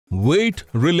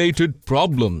weight-related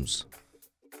problems.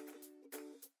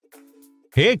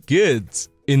 Hey kids,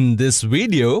 in this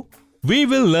video, we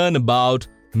will learn about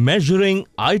measuring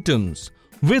items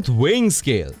with weighing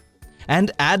scale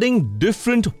and adding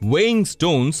different weighing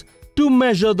stones to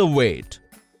measure the weight.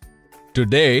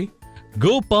 Today,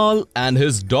 Gopal and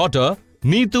his daughter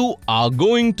Neetu are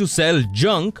going to sell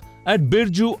junk at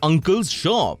Birju uncle's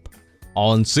shop.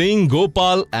 On seeing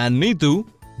Gopal and Neetu,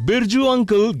 Birju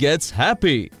uncle gets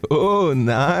happy. Oh,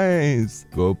 nice!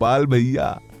 Gopal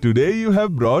Bhaiya, today you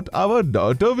have brought our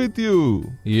daughter with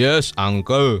you. Yes,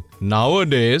 uncle.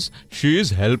 Nowadays, she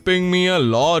is helping me a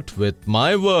lot with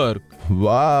my work.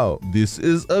 Wow, this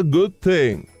is a good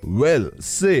thing. Well,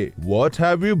 say, what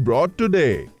have you brought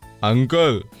today?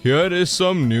 Uncle, here is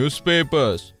some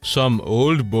newspapers, some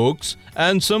old books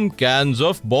and some cans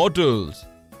of bottles.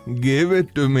 Give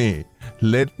it to me.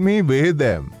 Let me weigh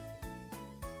them.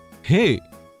 Hey,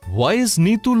 why is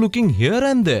Neetu looking here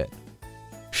and there?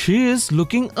 She is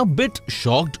looking a bit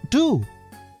shocked too.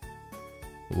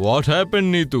 What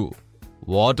happened, Neetu?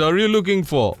 What are you looking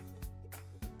for?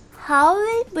 How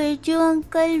will Birju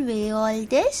uncle weigh all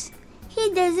this?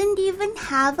 He doesn't even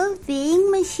have a weighing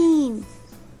machine.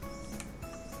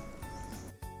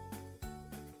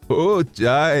 Oh,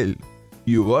 child,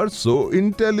 you are so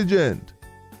intelligent.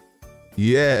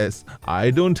 Yes,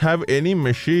 I don't have any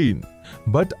machine,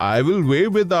 but I will weigh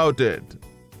without it.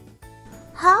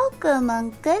 How come,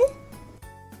 uncle?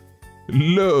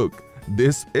 Look,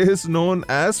 this is known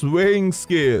as weighing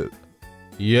scale.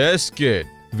 Yes, kid.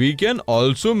 We can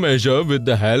also measure with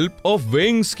the help of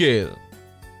weighing scale.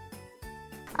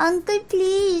 Uncle,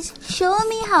 please show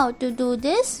me how to do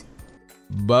this.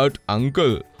 But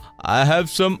uncle, I have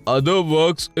some other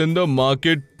works in the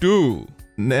market too.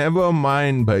 Never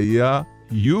mind, Bhaiya.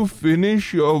 You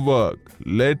finish your work.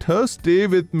 Let her stay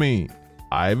with me.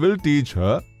 I will teach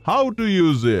her how to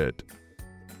use it.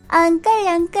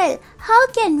 Uncle, how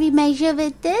can we measure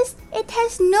with this? It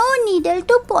has no needle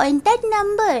to point at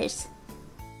numbers.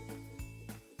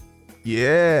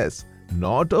 Yes,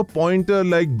 not a pointer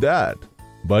like that.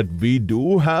 But we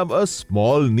do have a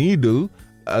small needle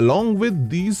along with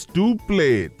these two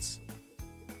plates.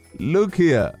 Look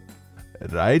here.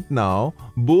 Right now,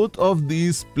 both of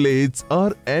these plates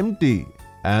are empty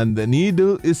and the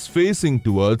needle is facing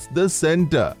towards the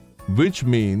center, which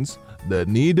means the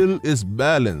needle is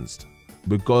balanced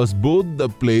because both the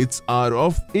plates are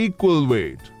of equal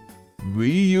weight.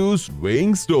 We use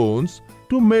weighing stones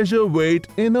to measure weight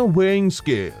in a weighing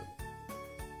scale.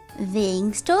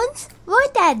 Weighing stones?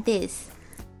 What are these?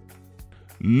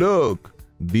 Look,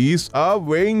 these are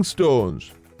weighing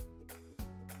stones.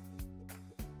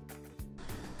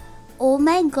 Oh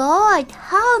my god,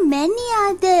 how many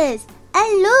are these?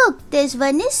 And look, this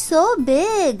one is so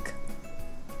big.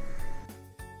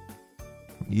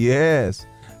 Yes,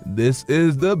 this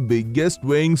is the biggest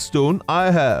weighing stone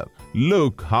I have.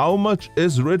 Look how much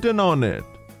is written on it.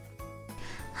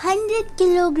 100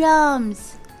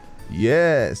 kilograms.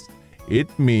 Yes, it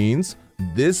means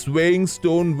this weighing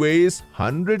stone weighs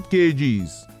 100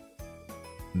 kgs.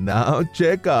 Now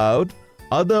check out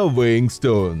other weighing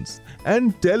stones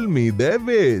and tell me their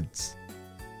weights.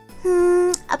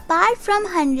 Apart from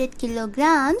 100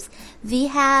 kilograms, we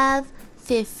have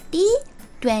 50,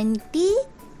 20,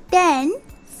 10,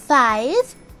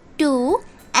 5, 2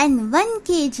 and 1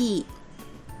 kg.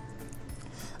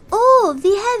 Oh,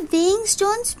 we have weighing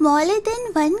stones smaller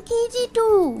than 1 kg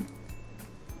too.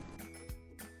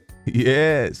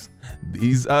 Yes,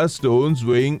 these are stones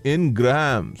weighing in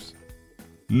grams.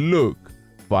 Look,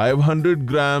 500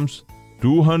 grams,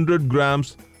 200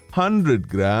 grams, 100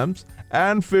 grams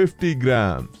and 50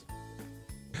 grams.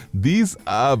 These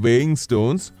are weighing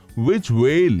stones which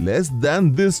weigh less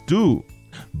than this too,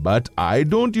 but I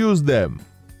don't use them.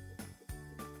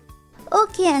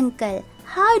 Okay, uncle.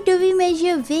 How do we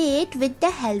measure weight with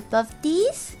the help of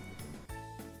these?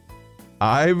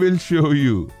 I will show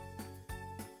you.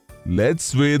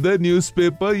 Let's weigh the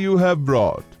newspaper you have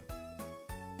brought.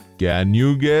 Can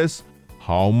you guess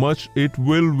how much it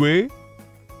will weigh?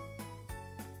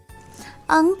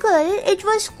 Uncle, it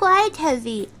was quite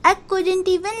heavy. I couldn't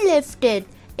even lift it.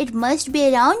 It must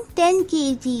be around 10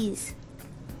 kgs.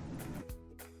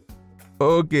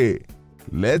 Okay,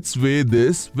 let's weigh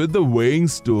this with the weighing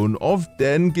stone of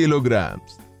 10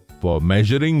 kilograms. For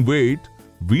measuring weight,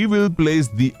 we will place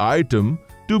the item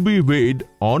to be weighed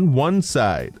on one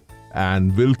side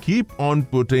and will keep on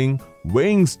putting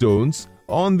weighing stones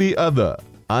on the other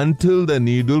until the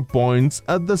needle points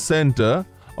at the center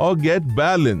or get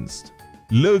balanced.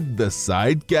 Look, the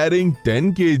side carrying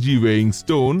 10 kg weighing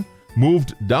stone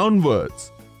moved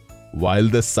downwards. while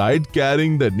the side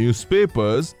carrying the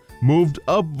newspapers moved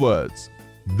upwards.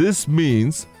 This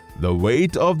means the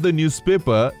weight of the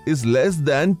newspaper is less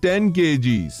than 10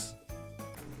 kgs.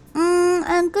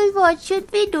 Uncle, what should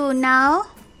we do now?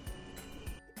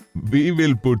 We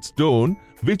will put stone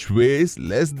which weighs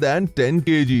less than 10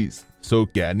 kgs. So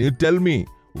can you tell me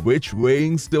which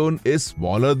weighing stone is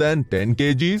smaller than 10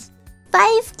 kgs?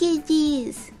 5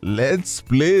 kgs. Let's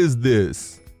place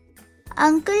this.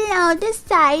 Uncle, now the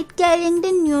side carrying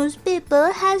the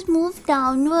newspaper has moved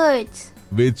downwards.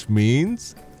 Which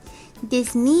means?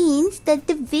 This means that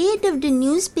the weight of the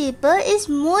newspaper is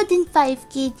more than 5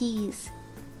 kgs.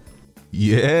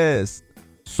 Yes.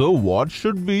 So what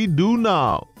should we do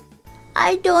now?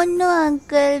 I don't know,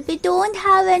 Uncle. We don't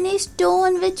have any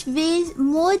stone which weighs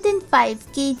more than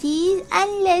 5 kgs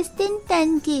and less than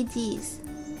 10 kgs.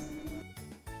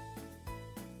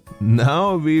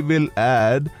 Now we will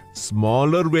add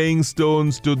smaller weighing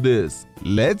stones to this.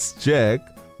 Let's check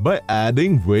by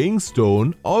adding weighing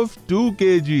stone of 2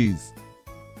 kgs.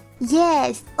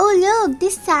 Yes. Oh look,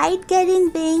 this side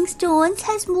carrying weighing stones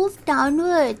has moved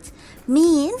downwards.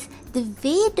 Means the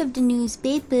weight of the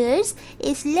newspapers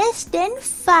is less than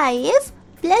 5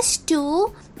 plus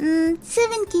 2,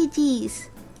 7 kgs.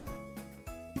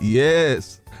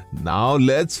 Yes. Now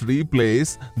let's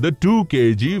replace the 2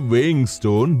 kg weighing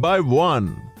stone by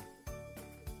 1.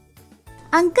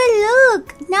 Uncle,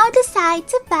 look! Now the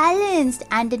sides are balanced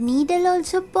and the needle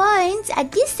also points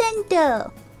at the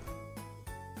center.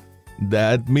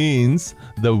 That means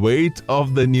the weight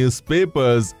of the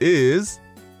newspapers is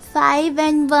 5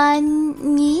 and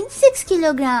 1 means 6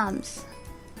 kilograms.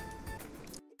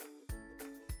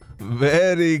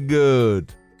 very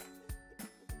good.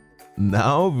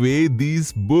 Now weigh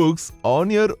these books on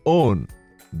your own.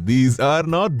 These are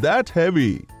not that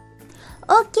heavy.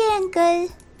 Okay, Uncle.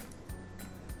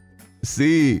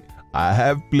 See, I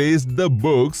have placed the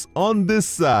books on this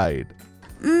side.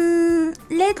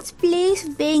 Let's place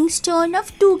weighing stone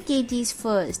of 2 kgs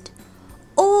first.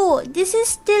 Oh, this is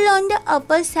still on the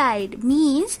upper side.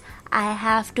 Means I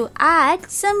have to add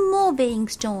some more weighing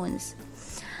stones.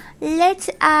 Let's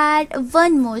add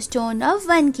one more stone of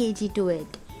 1 kg to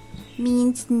it.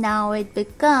 Means now it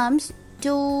becomes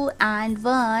 2 and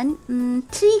 1,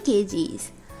 3 kgs.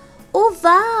 Oh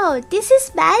wow, this is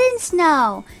balanced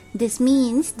now. This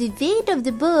means the weight of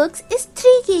the books is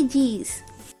 3 kgs.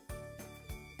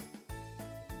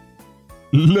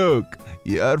 Look,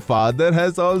 your father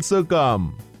has also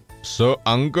come. So,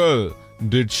 uncle,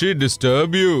 did she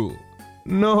disturb you?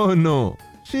 No,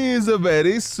 she is a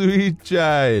very sweet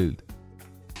child.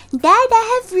 Dad, I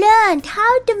have learned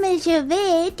how to measure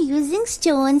weight using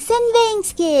stones and weighing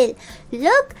scale.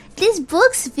 Look, these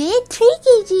books weigh 3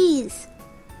 kgs.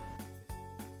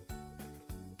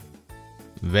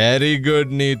 Very good,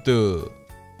 Neetu.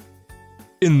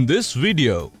 In this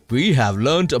video, we have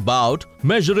learnt about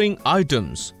measuring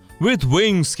items with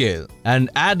weighing scale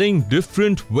and adding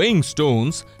different weighing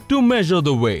stones to measure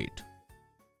the weight.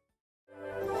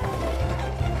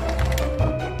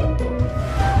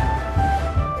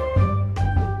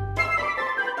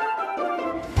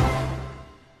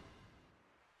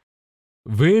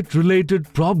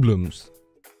 Weight-related problems.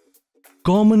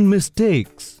 Common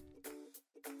mistakes.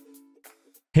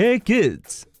 Hey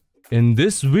kids, in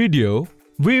this video,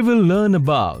 we will learn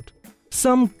about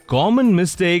some common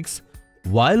mistakes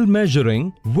while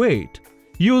measuring weight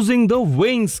using the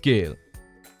weighing scale.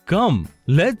 Come,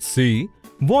 let's see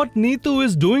what Neetu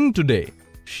is doing today.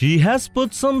 She has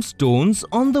put some stones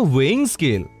on the weighing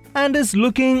scale and is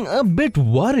looking a bit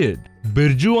worried.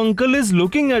 Birju uncle is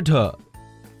looking at her.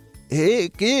 Hey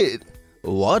kid,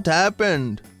 what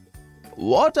happened?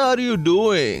 What are you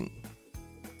doing?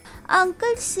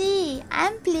 Uncle, see, I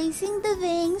am placing the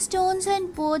weighing stones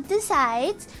on both the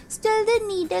sides. Still the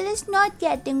needle is not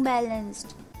getting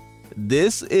balanced.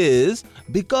 This is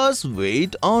because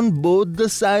weight on both the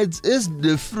sides is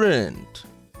different.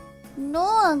 No,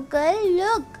 Uncle,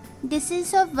 look. This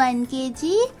is of 1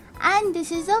 kg and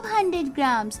this is of 100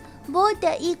 grams. Both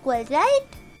are equal, right?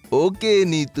 Okay,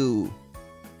 Neetu.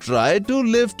 Try to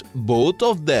lift both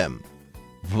of them.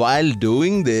 While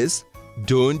doing this,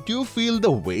 don't you feel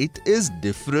the weight is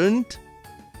different?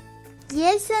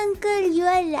 Yes, Uncle, you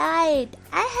are right.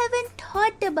 I haven't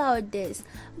thought about this.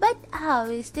 But how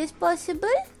is this possible?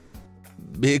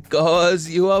 Because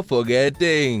you are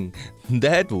forgetting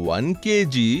that 1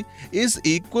 kg is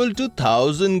equal to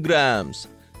 1000 grams,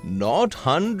 not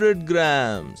 100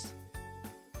 grams.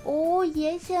 Oh,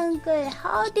 yes, Uncle.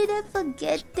 How did I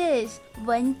forget this?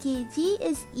 1 kg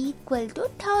is equal to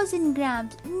 1000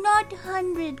 grams, not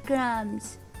 100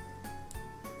 grams.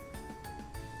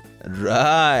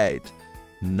 Right.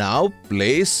 Now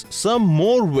place some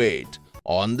more weight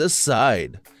on the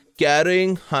side,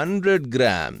 carrying 100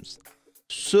 grams,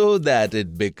 so that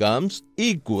it becomes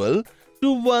equal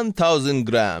to 1000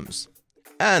 grams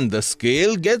and the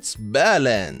scale gets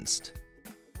balanced.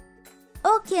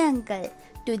 Okay, uncle.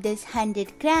 To this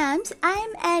 100 grams, I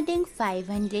am adding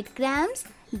 500 grams,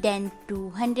 then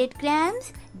 200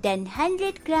 grams, then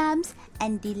 100 grams,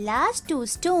 and the last two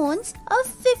stones of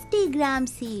 50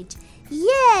 grams each.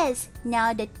 Yes!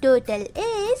 Now the total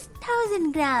is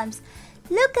 1000 grams.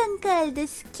 Look, uncle, the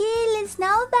scale is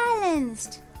now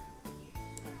balanced.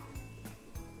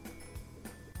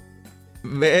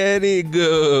 Very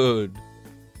good.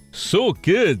 So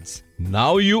kids,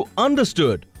 now you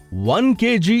understood 1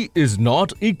 kg is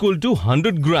not equal to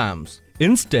 100 grams.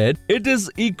 Instead, it is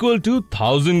equal to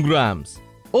 1000 grams.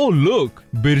 Oh look,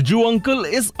 Birju uncle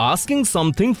is asking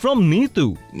something from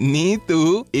Neetu.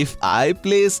 Neetu, if I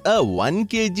place a 1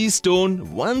 kg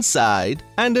stone one side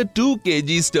and a 2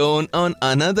 kg stone on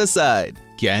another side,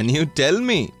 can you tell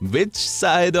me which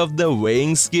side of the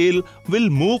weighing scale will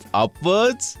move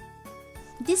upwards?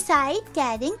 The side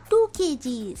carrying 2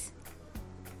 kgs.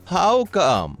 How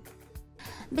come?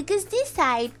 Because the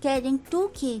side carrying 2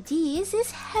 kgs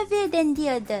is heavier than the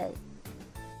other.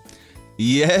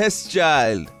 Yes,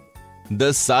 child.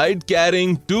 The side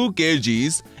carrying 2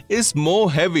 kgs is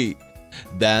more heavy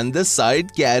than the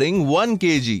side carrying 1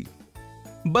 kg.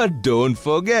 But don't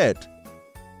forget,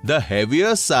 the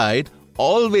heavier side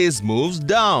always moves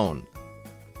down.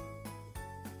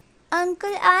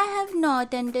 Uncle, I have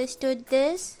not understood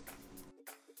this.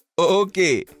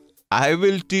 Okay, I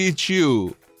will teach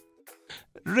you.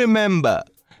 Remember,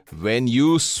 when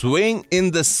you swing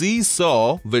in the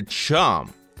seesaw with Shyam,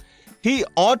 he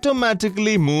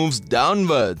automatically moves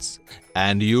downwards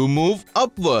and you move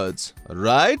upwards,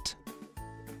 right?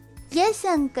 Yes,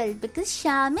 uncle, because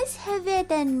Shyam is heavier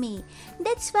than me.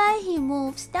 That's why he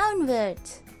moves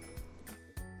downwards.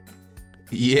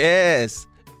 Yes,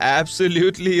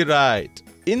 absolutely right.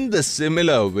 In the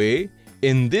similar way,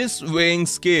 in this weighing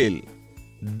scale,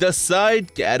 the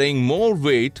side carrying more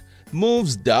weight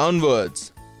moves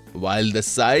downwards, while the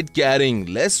side carrying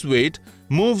less weight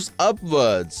moves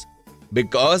upwards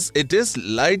because it is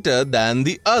lighter than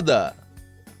the other.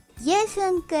 Yes,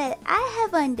 uncle, I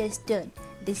have understood.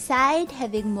 The side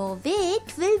having more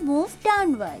weight will move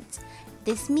downwards.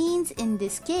 This means in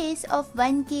this case of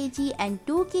 1 kg and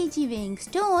 2 kg weighing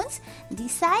stones, the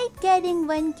side carrying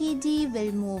 1 kg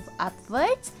will move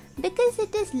upwards because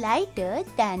it is lighter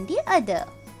than the other.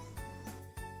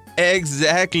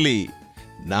 Exactly.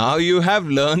 Now you have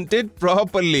learnt it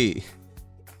properly.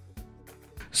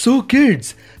 So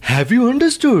kids, have you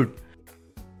understood?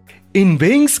 In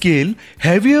weighing scale,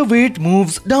 heavier weight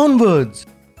moves downwards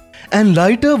and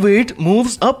lighter weight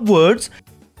moves upwards.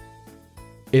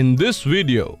 In this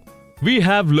video, we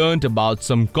have learnt about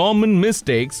some common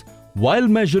mistakes while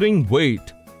measuring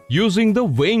weight using the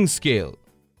weighing scale.